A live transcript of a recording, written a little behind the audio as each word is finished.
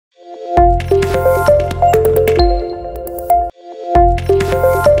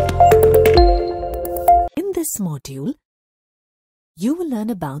this module, you will learn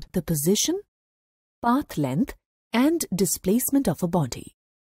about the position, path length, and displacement of a body.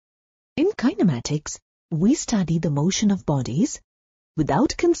 In kinematics, we study the motion of bodies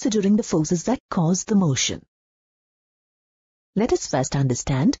without considering the forces that cause the motion. Let us first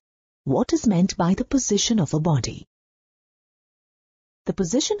understand what is meant by the position of a body. The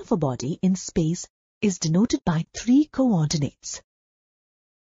position of a body in space is denoted by three coordinates: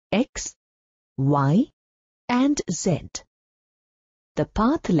 x, y, and z. The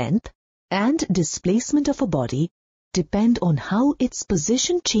path length and displacement of a body depend on how its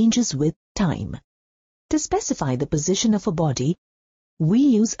position changes with time. To specify the position of a body, we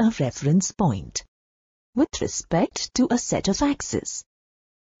use a reference point with respect to a set of axes.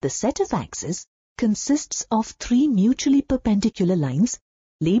 The set of axes consists of three mutually perpendicular lines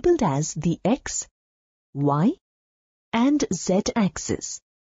labeled as the x, y, and z axes.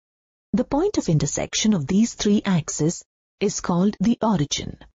 The point of intersection of these three axes is called the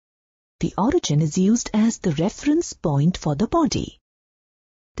origin. The origin is used as the reference point for the body.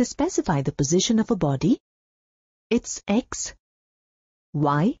 To specify the position of a body, its x,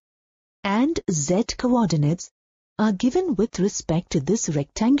 y, and z coordinates are given with respect to this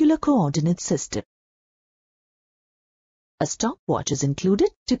rectangular coordinate system. A stopwatch is included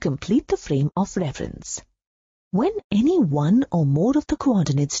to complete the frame of reference. When any one or more of the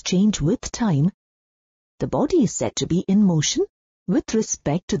coordinates change with time, the body is said to be in motion with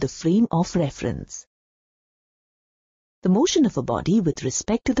respect to the frame of reference. The motion of a body with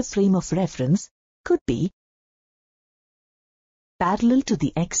respect to the frame of reference could be parallel to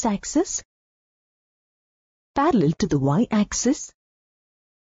the x-axis, parallel to the y-axis,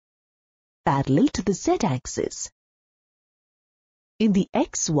 parallel to the z-axis. In the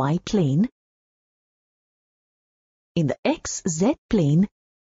xy plane, in the xz plane,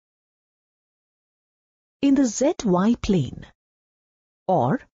 in the zy plane,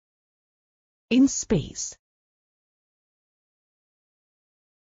 or in space.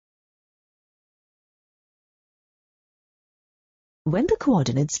 When the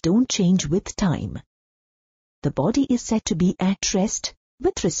coordinates don't change with time, the body is said to be at rest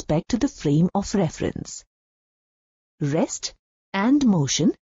with respect to the frame of reference. Rest and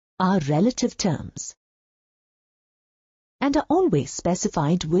motion are relative terms and are always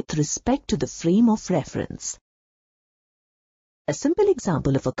specified with respect to the frame of reference. A simple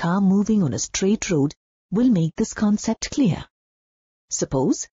example of a car moving on a straight road will make this concept clear.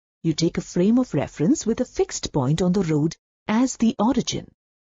 Suppose you take a frame of reference with a fixed point on the road as the origin.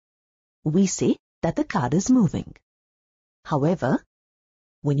 We say that the car is moving. However,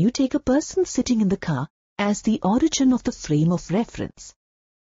 when you take a person sitting in the car as the origin of the frame of reference,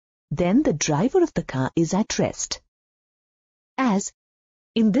 then the driver of the car is at rest, as,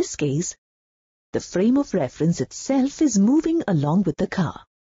 in this case, the frame of reference itself is moving along with the car.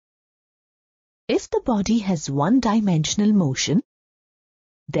 If the body has one-dimensional motion,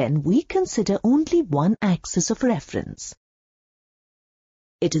 then we consider only one axis of reference.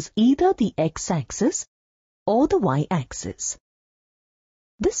 It is either the x-axis or the y-axis.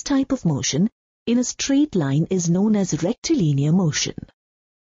 This type of motion in a straight line is known as rectilinear motion.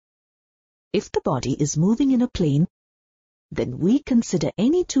 If the body is moving in a plane, then we consider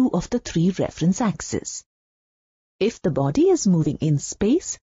any two of the three reference axes. If the body is moving in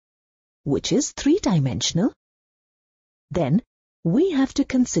space, which is three-dimensional, then we have to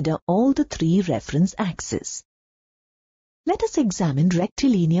consider all the three reference axes. Let us examine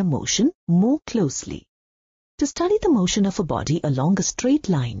rectilinear motion more closely. To study the motion of a body along a straight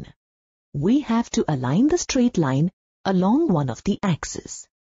line, we have to align the straight line along one of the axes,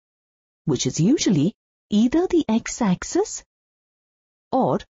 which is usually either the x-axis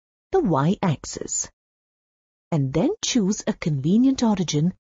or the y-axis, and then choose a convenient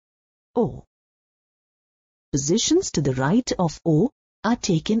origin, O. Positions to the right of O are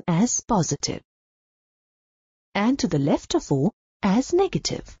taken as positive, and to the left of O as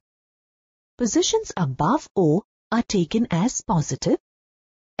negative. Positions above O are taken as positive,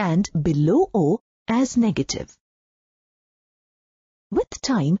 and below O as negative. With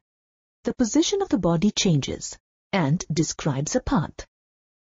time, the position of the body changes and describes a path.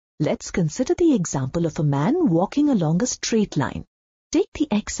 Let's consider the example of a man walking along a straight line. Take the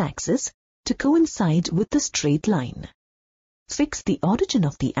x-axis to coincide with the straight line. Fix the origin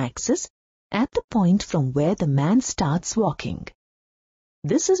of the axis at the point from where the man starts walking.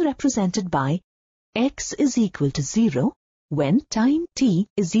 This is represented by x is equal to 0 when time t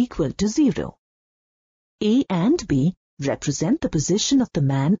is equal to 0. A and B represent the position of the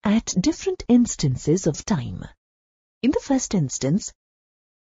man at different instances of time. In the first instance,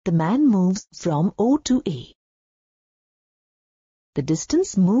 the man moves from O to A. The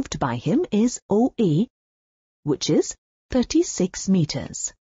distance moved by him is OA, which is 36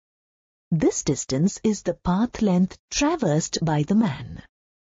 meters. This distance is the path length traversed by the man.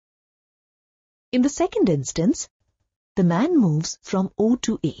 In the second instance, the man moves from O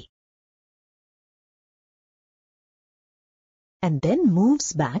to A and then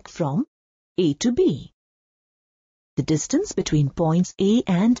moves back from A to B. The distance between points A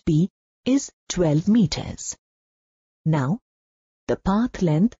and B is 12 meters. Now, the path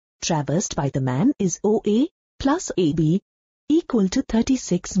length traversed by the man is OA plus AB equal to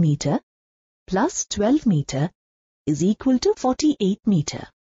 36 meter plus 12 meter is equal to 48 meter.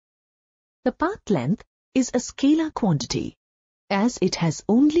 The path length is a scalar quantity as it has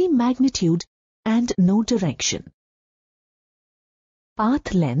only magnitude and no direction.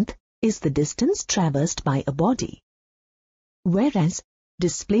 Path length is the distance traversed by a body, whereas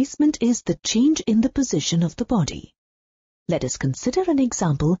displacement is the change in the position of the body. Let us consider an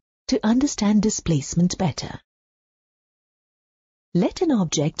example to understand displacement better. Let an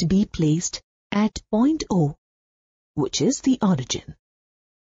object be placed at point O, which is the origin.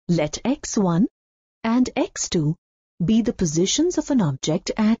 Let x1 and x2 be the positions of an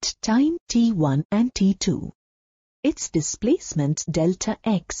object at time t1 and t2. Its displacement delta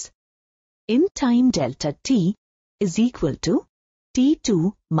x in time delta t is equal to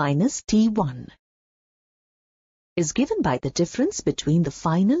t2 minus t1 is given by the difference between the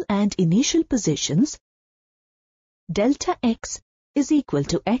final and initial positions. Delta x is equal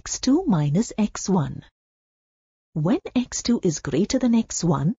to x2 minus x1. When x2 is greater than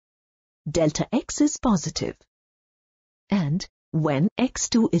x1, delta x is positive. And when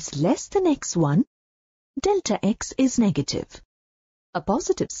x2 is less than x1, delta x is negative. A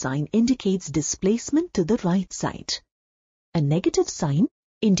positive sign indicates displacement to the right side. A negative sign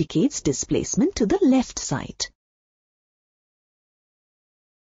indicates displacement to the left side.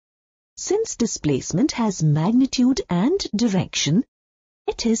 Since displacement has magnitude and direction,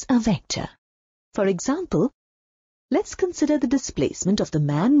 it is a vector. For example, let's consider the displacement of the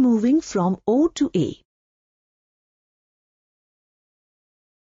man moving from O to A.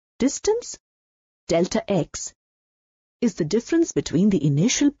 Distance delta x is the difference between the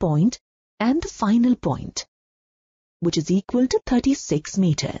initial point and the final point, which is equal to 36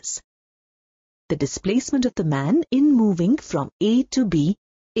 meters. The displacement of the man in moving from A to B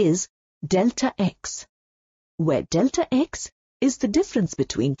is delta x, where delta x is the difference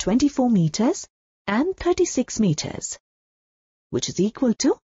between 24 meters and 36 meters, which is equal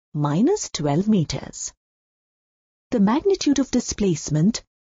to minus 12 meters. The magnitude of displacement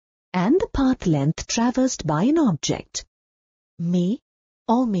and the path length traversed by an object may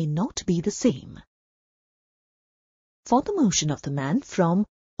or may not be the same. For the motion of the man from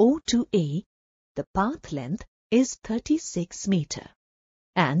O to A, the path length is 36 meter,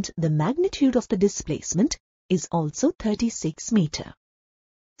 and the magnitude of the displacement is also 36 meter.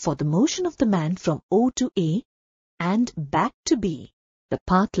 For the motion of the man from O to A and back to B, the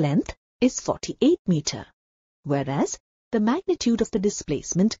path length is 48 meter, whereas the magnitude of the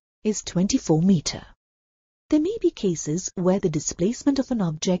displacement is 24 meter. There may be cases where the displacement of an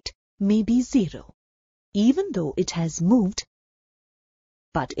object may be zero, even though it has moved,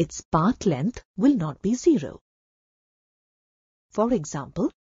 but its path length will not be zero. For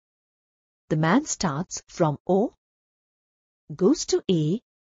example, the man starts from O, goes to A,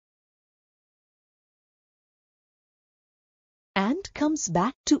 and comes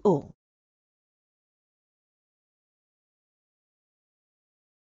back to O.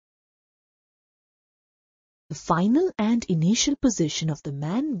 The final and initial position of the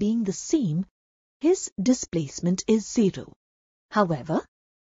man being the same, his displacement is zero. However,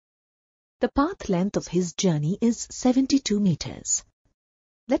 the path length of his journey is 72 meters.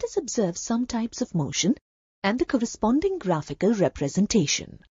 Let us observe some types of motion and the corresponding graphical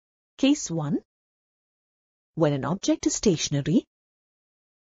representation. Case 1. When an object is stationary,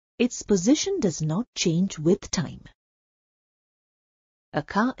 its position does not change with time. A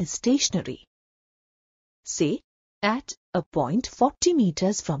car is stationary, say at a point 40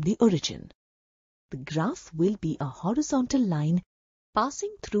 meters from the origin. The graph will be a horizontal line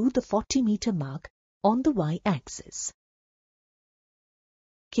passing through the 40-meter mark on the y-axis.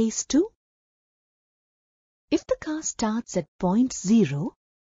 Case 2. If the car starts at point 0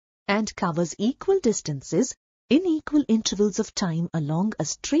 and covers equal distances in equal intervals of time along a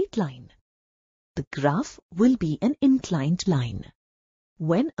straight line, the graph will be an inclined line.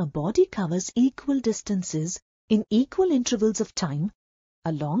 When a body covers equal distances in equal intervals of time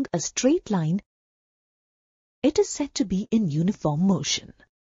along a straight line, it is said to be in uniform motion.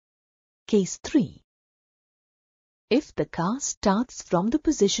 Case 3. If the car starts from the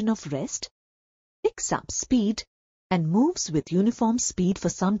position of rest, picks up speed and moves with uniform speed for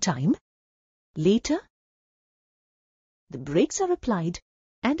some time, later the brakes are applied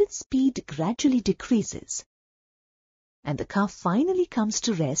and its speed gradually decreases, and the car finally comes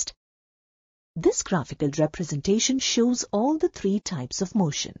to rest, this graphical representation shows all the three types of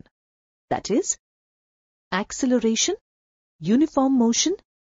motion. That is, acceleration, uniform motion,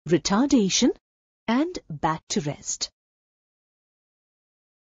 retardation, and back to rest.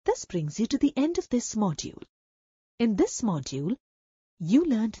 This brings you to the end of this module. In this module, you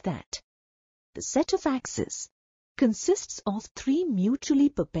learned that the set of axes consists of three mutually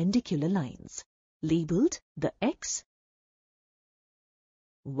perpendicular lines, labeled the X,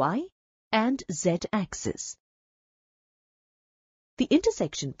 Y, and Z axis. The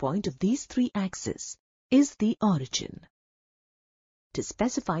intersection point of these three axes is the origin. To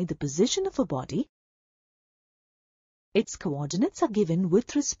specify the position of a body, its coordinates are given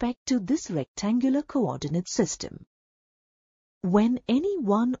with respect to this rectangular coordinate system. When any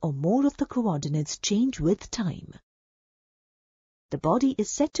one or more of the coordinates change with time, the body is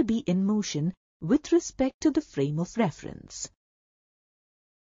said to be in motion with respect to the frame of reference.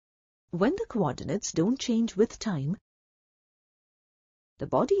 When the coordinates don't change with time, the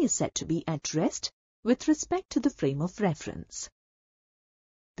body is said to be at rest with respect to the frame of reference.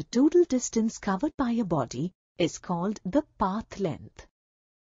 The total distance covered by a body is called the path length.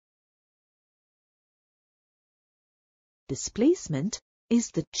 Displacement is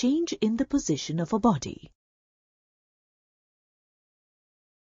the change in the position of a body.